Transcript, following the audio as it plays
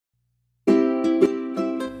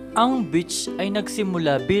Ang beach ay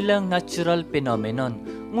nagsimula bilang natural phenomenon,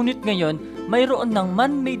 ngunit ngayon mayroon ng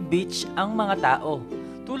man-made beach ang mga tao,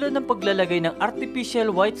 tulad ng paglalagay ng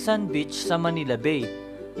artificial white sand beach sa Manila Bay,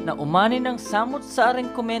 na umani ng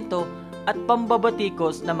samot-saring komento at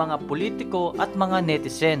pambabatikos ng mga politiko at mga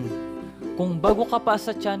netizen. Kung bago ka pa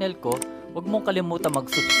sa channel ko, huwag mong kalimutan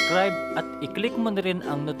mag-subscribe at i-click mo na rin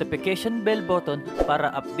ang notification bell button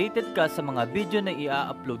para updated ka sa mga video na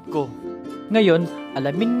i-upload ko. Ngayon,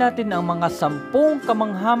 alamin natin ang mga 10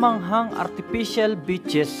 kamanghamanghang artificial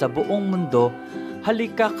beaches sa buong mundo.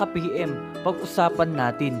 Halika ka-PM, pag-usapan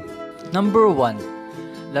natin. Number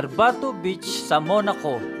 1. Larbato Beach sa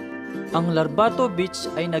Monaco. Ang Larbato Beach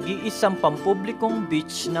ay nag-iisang pampublikong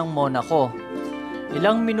beach ng Monaco.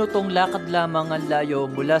 Ilang minutong lakad lamang ang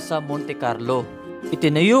layo mula sa Monte Carlo.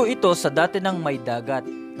 Itinayo ito sa dati ng may dagat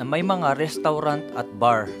na may mga restaurant at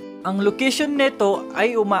bar. Ang location nito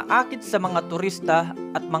ay umaakit sa mga turista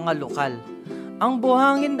at mga lokal. Ang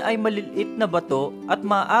buhangin ay maliliit na bato at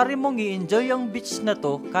maaari mong i-enjoy ang beach na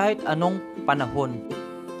to kahit anong panahon.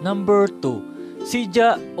 Number 2.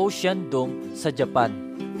 Shiga Ocean Dome sa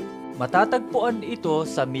Japan. Matatagpuan ito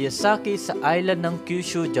sa Miyazaki sa island ng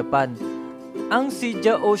Kyushu, Japan. Ang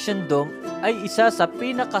Shiga Ocean Dome ay isa sa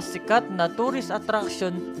pinakasikat na tourist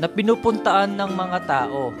attraction na pinupuntaan ng mga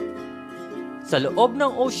tao. Sa loob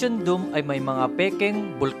ng Ocean Dome ay may mga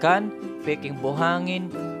pekeng bulkan, pekeng buhangin,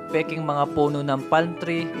 pekeng mga puno ng palm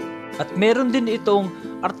tree, at meron din itong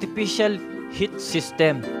artificial heat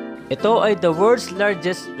system. Ito ay the world's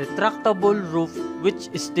largest retractable roof which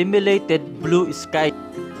stimulated blue sky.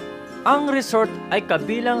 Ang resort ay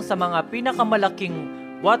kabilang sa mga pinakamalaking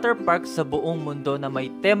water park sa buong mundo na may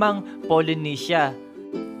temang Polynesia.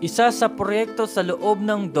 Isa sa proyekto sa loob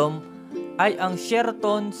ng dome ay ang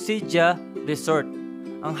Sheraton Shiga Resort.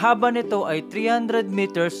 Ang haba nito ay 300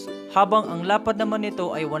 meters habang ang lapad naman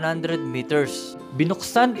nito ay 100 meters.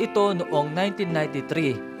 Binuksan ito noong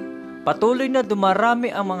 1993. Patuloy na dumarami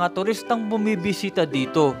ang mga turistang bumibisita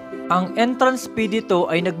dito. Ang entrance fee dito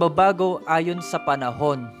ay nagbabago ayon sa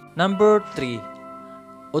panahon. Number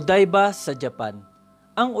 3. Odaiba sa Japan.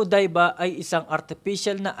 Ang Odaiba ay isang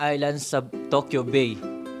artificial na island sa Tokyo Bay.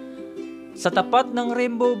 Sa tapat ng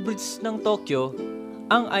Rainbow Bridge ng Tokyo,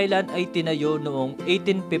 ang island ay tinayo noong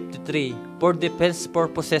 1853 for defense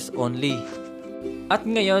purposes only. At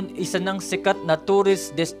ngayon, isa ng sikat na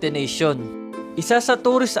tourist destination. Isa sa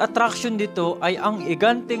tourist attraction dito ay ang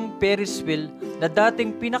iganting Ferris wheel na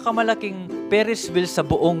dating pinakamalaking Ferris wheel sa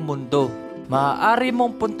buong mundo. Maaari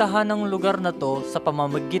mong puntahan ang lugar na to sa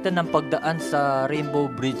pamamagitan ng pagdaan sa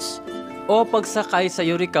Rainbow Bridge o pagsakay sa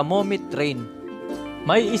Yorikamomi train.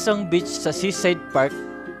 May isang beach sa Seaside Park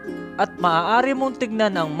at maaari mong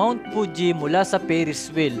tignan ang Mount Fuji mula sa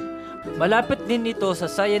Ferris wheel. Malapit din ito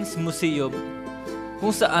sa Science Museum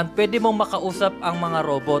kung saan pwede mong makausap ang mga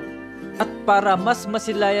robot. At para mas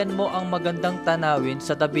masilayan mo ang magandang tanawin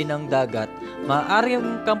sa tabi ng dagat, maaari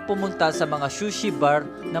kang pumunta sa mga sushi bar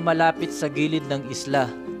na malapit sa gilid ng isla.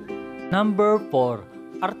 Number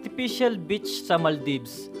 4. Artificial Beach sa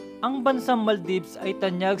Maldives. Ang bansang Maldives ay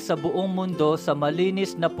tanyag sa buong mundo sa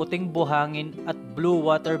malinis na puting buhangin at blue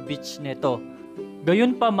water beach nito.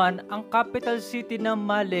 Gayunpaman, ang capital city ng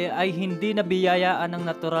Male ay hindi nabiyayaan ng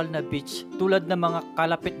natural na beach tulad ng mga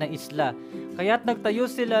kalapit na isla. Kaya't nagtayo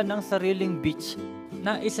sila ng sariling beach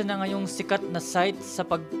na isa na ngayong sikat na site sa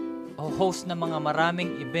pag-host ng mga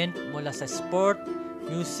maraming event mula sa sport,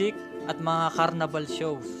 music at mga carnival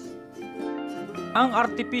shows. Ang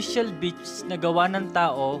artificial beach na gawa ng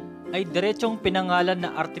tao ay diretsong pinangalan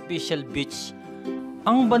na artificial beach.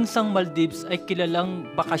 Ang bansang Maldives ay kilalang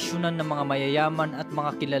bakasyonan ng mga mayayaman at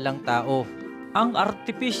mga kilalang tao. Ang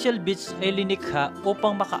artificial beach ay linikha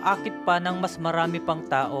upang makaakit pa ng mas marami pang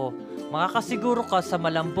tao. Makakasiguro ka sa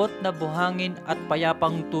malambot na buhangin at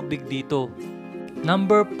payapang tubig dito.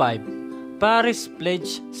 Number 5. Paris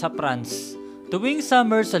Plage sa France. Tuwing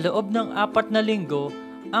summer sa loob ng 4 na linggo,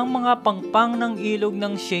 ang mga pangpang ng ilog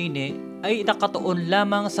ng Seine ay nakatuon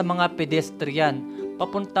lamang sa mga pedestrian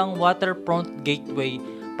papuntang waterfront gateway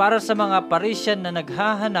para sa mga Parisian na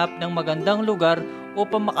naghahanap ng magandang lugar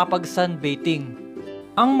upang makapag-sunbathing.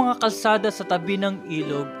 Ang mga kalsada sa tabi ng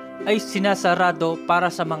ilog ay sinasarado para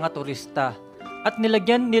sa mga turista at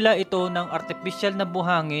nilagyan nila ito ng artificial na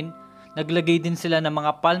buhangin. Naglagay din sila ng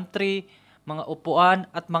mga palm tree, mga upuan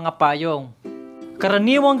at mga payong.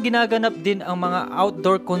 Karaniwang ginaganap din ang mga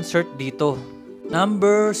outdoor concert dito.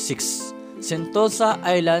 Number 6. Sentosa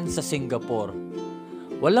Island sa Singapore.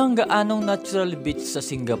 Walang gaanong natural beach sa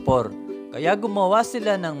Singapore, kaya gumawa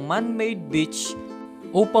sila ng man-made beach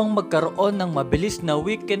upang magkaroon ng mabilis na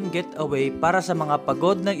weekend getaway para sa mga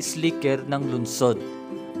pagod na slicker ng lungsod.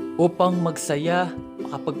 upang magsaya,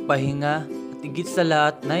 makapagpahinga, at higit sa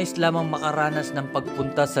lahat, nais lamang makaranas ng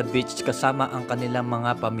pagpunta sa beach kasama ang kanilang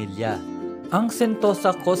mga pamilya. Ang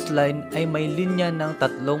Sentosa Coastline ay may linya ng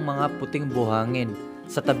tatlong mga puting buhangin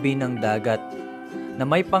sa tabi ng dagat na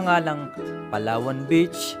may pangalang Palawan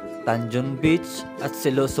Beach, Tanjong Beach at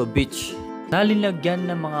Siloso Beach.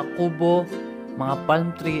 Nalinagyan ng mga kubo, mga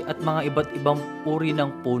palm tree at mga iba't ibang uri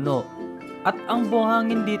ng puno. At ang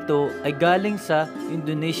buhangin dito ay galing sa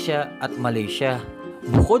Indonesia at Malaysia.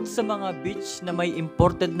 Bukod sa mga beach na may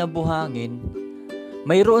imported na buhangin,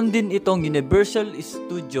 mayroon din itong Universal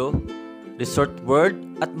Studio, Resort World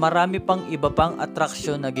at marami pang iba pang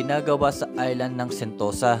atraksyon na ginagawa sa island ng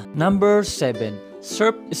Sentosa. Number 7.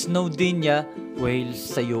 Surf Snowdonia, Wales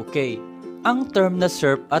sa UK. Ang term na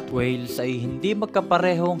surf at whales ay hindi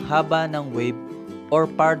magkaparehong haba ng wave or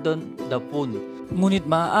the pool. Ngunit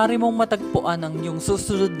maaari mong matagpuan ang iyong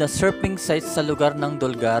susunod na surfing site sa lugar ng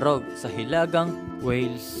Dolgarrog sa Hilagang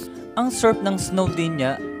Wales. Ang surf ng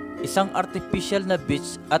Snowdonia, isang artificial na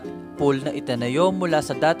beach at pool na itinayo mula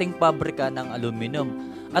sa dating pabrika ng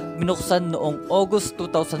aluminum at binuksan noong August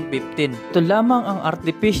 2015. Ito lamang ang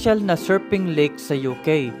artificial na surfing lake sa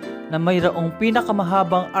UK na mayroong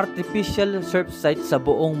pinakamahabang artificial surf site sa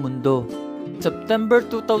buong mundo. September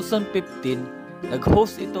 2015,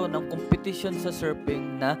 nag-host ito ng competition sa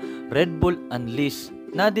surfing na Red Bull Unleashed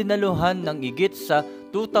na dinaluhan ng higit sa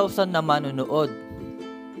 2,000 na manonood.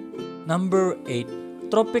 Number 8.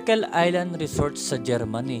 Tropical Island Resort sa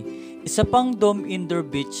Germany. Isa pang dome indoor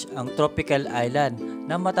beach ang Tropical Island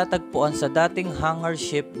na matatagpuan sa dating hangar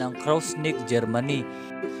ship ng Krausnick, Germany.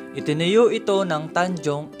 Itinayo ito ng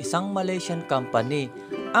Tanjong, isang Malaysian company.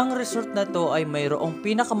 Ang resort na to ay mayroong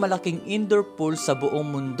pinakamalaking indoor pool sa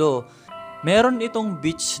buong mundo. Meron itong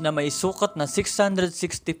beach na may sukat na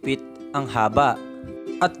 660 feet ang haba.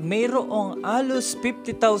 At mayroong halos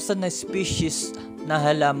 50,000 na species na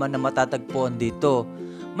halaman na matatagpuan dito.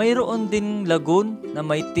 Mayroon din lagoon na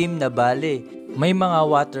may team na bale. May mga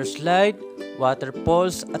water slide,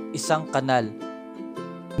 waterfalls at isang kanal.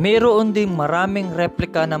 Mayroon ding maraming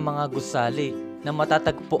replika ng mga gusali na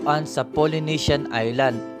matatagpuan sa Polynesian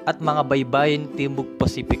Island at mga baybayin Timog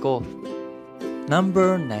Pasipiko.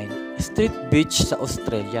 Number 9. Street Beach sa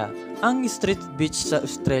Australia. Ang Street Beach sa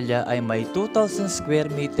Australia ay may 2,000 square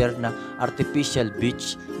meter na artificial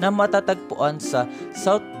beach na matatagpuan sa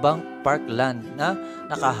South Bank Parkland na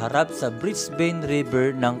nakaharap sa Brisbane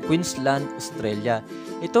River ng Queensland, Australia.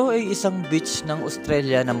 Ito ay isang beach ng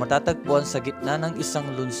Australia na matatagpuan sa gitna ng isang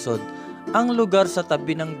lungsod. Ang lugar sa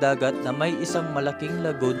tabi ng dagat na may isang malaking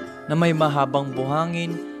lagoon na may mahabang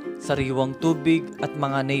buhangin, sariwang tubig at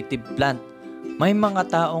mga native plant. May mga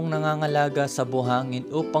taong nangangalaga sa buhangin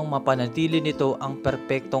upang mapanatili nito ang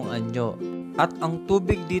perpektong anyo at ang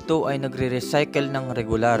tubig dito ay nagre-recycle ng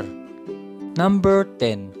regular. Number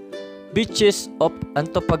 10. Beaches of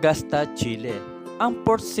Antofagasta, Chile. Ang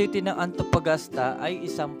port city ng Antofagasta ay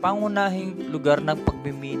isang pangunahing lugar ng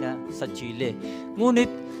pagmimina sa Chile.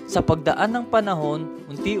 Ngunit sa pagdaan ng panahon,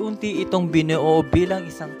 unti-unti itong binuo bilang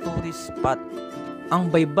isang tourist spot.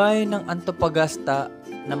 Ang baybayin ng Antofagasta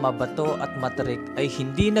na mabato at matarik ay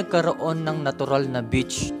hindi nagkaroon ng natural na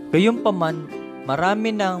beach. Gayunpaman,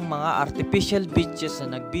 marami ng mga artificial beaches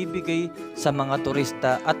na nagbibigay sa mga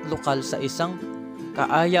turista at lokal sa isang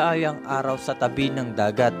kaaya-ayang araw sa tabi ng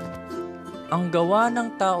dagat. Ang gawa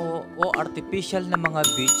ng tao o artificial na mga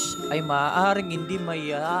beach ay maaaring hindi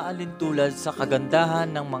maiaalintulad sa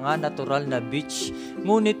kagandahan ng mga natural na beach,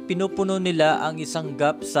 ngunit pinupuno nila ang isang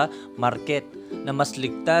gap sa market na mas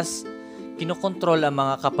ligtas, kinokontrol ang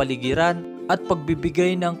mga kapaligiran at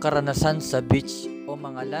pagbibigay ng karanasan sa beach o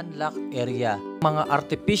mga landlocked area. Mga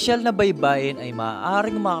artificial na baybayin ay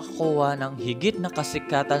maaaring makakuha ng higit na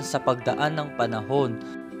kasikatan sa pagdaan ng panahon.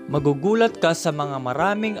 Magugulat ka sa mga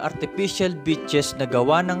maraming artificial beaches na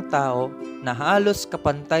gawa ng tao na halos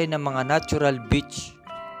kapantay ng mga natural beach.